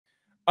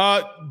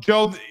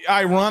Joe,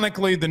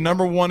 ironically, the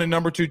number 1 and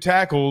number 2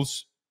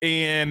 tackles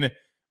in,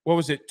 what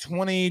was it,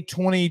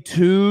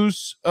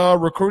 2022's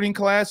recruiting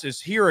class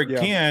is here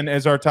again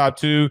as our top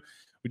 2.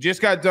 We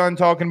just got done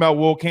talking about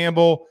Will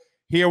Campbell.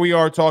 Here we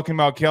are talking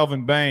about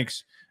Kelvin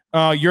Banks.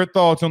 Your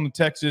thoughts on the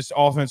Texas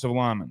offensive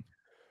lineman?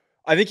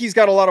 I think he's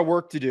got a lot of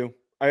work to do.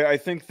 I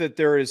think that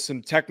there is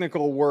some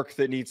technical work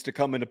that needs to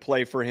come into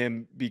play for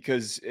him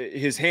because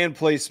his hand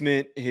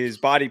placement, his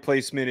body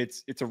placement,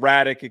 it's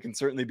erratic. It can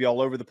certainly be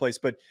all over the place,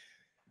 but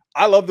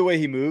I love the way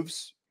he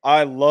moves.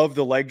 I love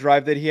the leg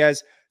drive that he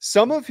has.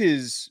 Some of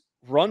his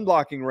run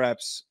blocking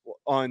reps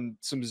on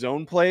some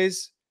zone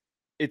plays,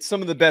 it's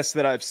some of the best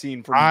that I've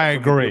seen from the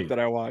group that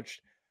I watched.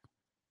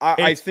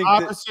 I think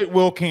opposite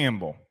Will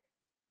Campbell.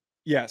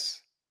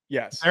 Yes.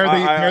 They're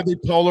the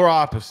polar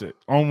opposite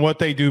on what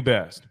they do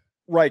best.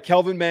 Right.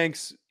 Kelvin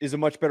Banks is a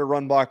much better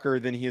run blocker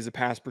than he is a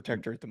pass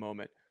protector at the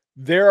moment.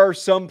 There are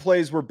some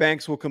plays where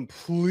Banks will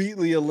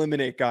completely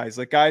eliminate guys.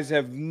 Like guys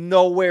have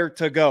nowhere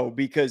to go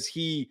because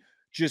he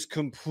just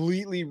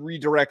completely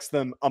redirects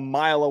them a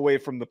mile away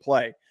from the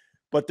play.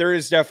 But there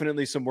is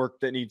definitely some work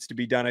that needs to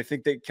be done. I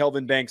think that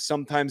Kelvin Banks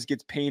sometimes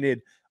gets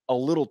painted a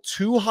little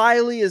too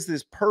highly as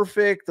this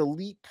perfect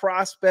elite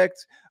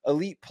prospect,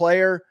 elite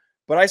player.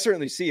 But I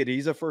certainly see it.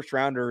 He's a first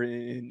rounder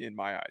in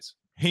my eyes.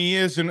 He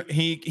is,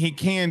 he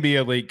can be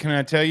elite. Can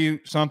I tell you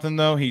something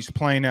though? He's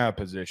playing out of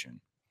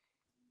position.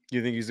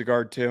 You think he's a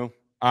guard too?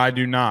 I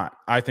do not.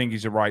 I think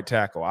he's a right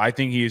tackle. I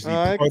think he is the.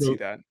 I can see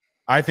that.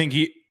 I think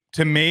he,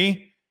 to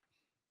me.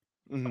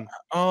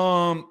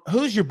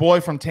 Who's your boy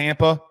from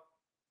Tampa?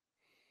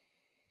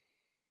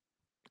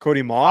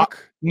 Cody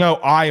Mock? No,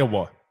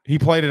 Iowa. He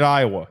played at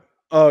Iowa.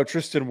 Oh,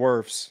 Tristan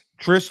Wirfs.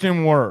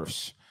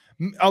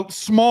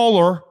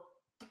 Smaller,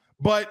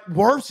 but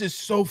Wirfs is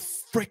so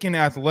freaking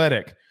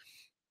athletic.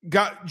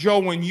 Joe,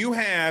 when you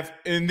have,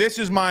 and this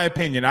is my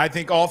opinion, I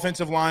think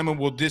offensive linemen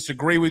will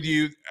disagree with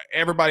you.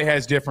 Everybody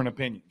has different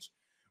opinions.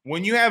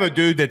 When you have a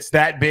dude that's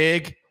that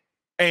big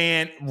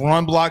and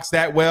run blocks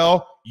that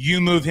well, you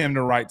move him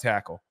to right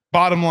tackle.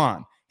 Bottom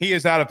line, he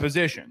is out of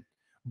position.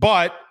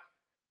 But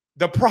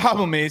the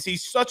problem is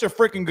he's such a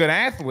freaking good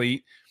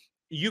athlete,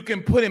 you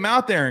can put him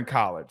out there in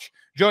college.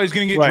 Joe, he's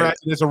going to get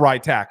drafted as a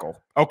right tackle.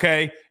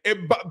 Okay?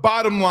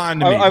 Bottom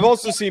line to me. I've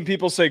also seen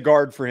people say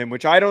guard for him,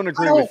 which I don't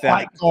agree with that.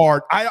 Like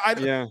guard.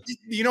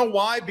 You know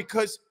why?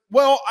 Because,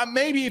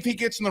 maybe if he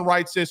gets in the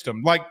right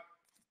system, like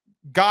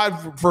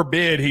God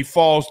forbid he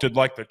falls to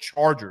like the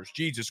Chargers.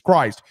 Jesus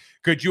Christ.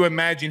 Could you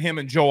imagine him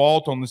and Joe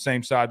Alt on the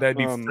same side? That'd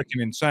be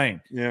freaking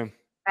insane. Yeah.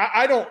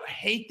 I don't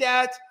hate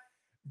that.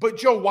 But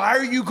Joe, why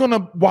are you gonna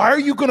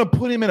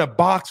put him in a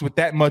box with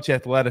that much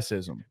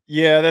athleticism?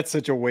 Yeah, that's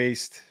such a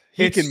waste.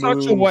 It's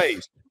such a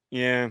waste.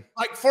 Yeah.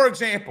 Like, for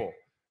example,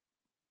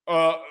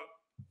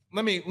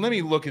 let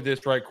me look at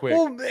this right quick.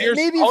 Well,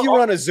 maybe if you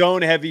run a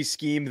zone heavy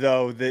scheme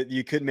though, that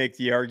you could make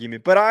the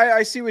argument. But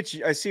I see what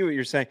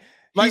you're saying.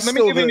 Like, let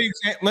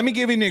me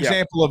give you an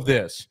example of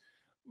this.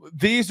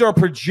 These are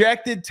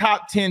projected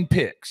top 10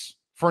 picks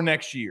for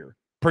next year.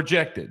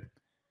 Projected.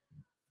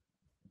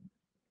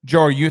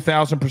 Joe, are you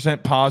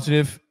 1,000%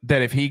 positive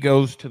that if he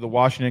goes to the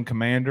Washington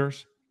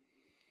Commanders,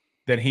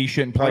 that he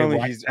shouldn't play? I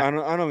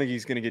don't think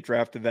he's going to get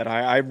drafted that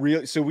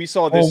high. So we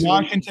saw this.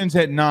 Well, Washington's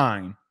at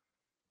 9.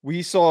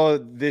 We saw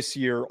this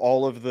year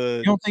all of the.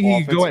 You don't think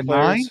he could go at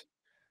 9?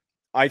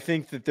 I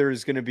think that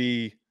there's going to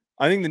be.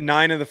 I think the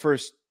 9 of the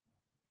first.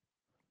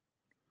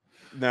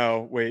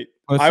 No, wait.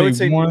 I would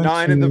say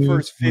 9 of the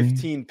first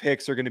 15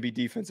 picks are going to be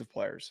defensive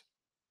players.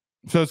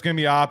 So it's going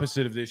to be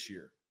opposite of this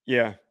year.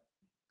 Yeah.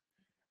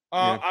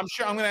 I'm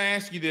sure I'm going to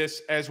ask you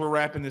this as we're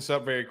wrapping this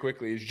up very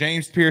quickly. Is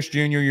James Pierce Jr.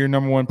 your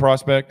number 1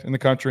 prospect in the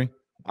country?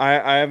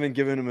 I haven't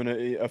given him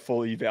a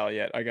full eval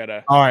yet. I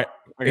gotta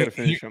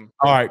finish him.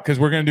 All right, because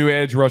we're going to do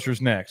edge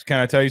rushers next. Can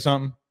I tell you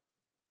something?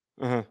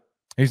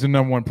 He's the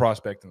number 1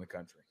 prospect in the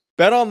country.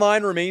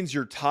 BetOnline remains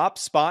your top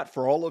spot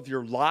for all of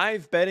your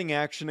live betting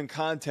action and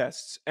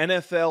contests.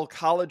 NFL,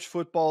 college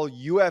football,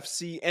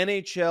 UFC,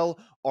 NHL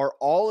are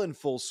all in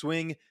full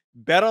swing.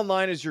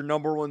 BetOnline is your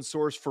number 1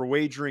 source for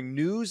wagering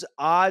news,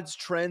 odds,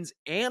 trends,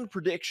 and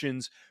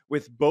predictions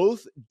with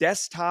both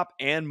desktop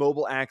and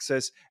mobile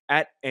access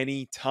at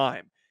any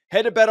time.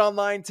 Head to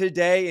BetOnline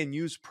today and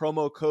use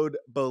promo code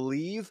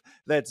BELIEVE,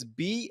 that's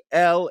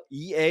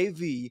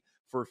BLEAV,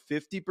 for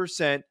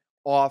 50%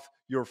 off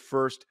your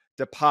first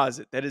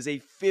deposit. That is a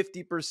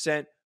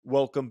 50%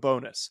 welcome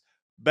bonus.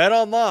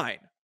 BetOnline,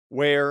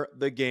 where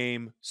the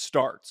game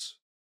starts.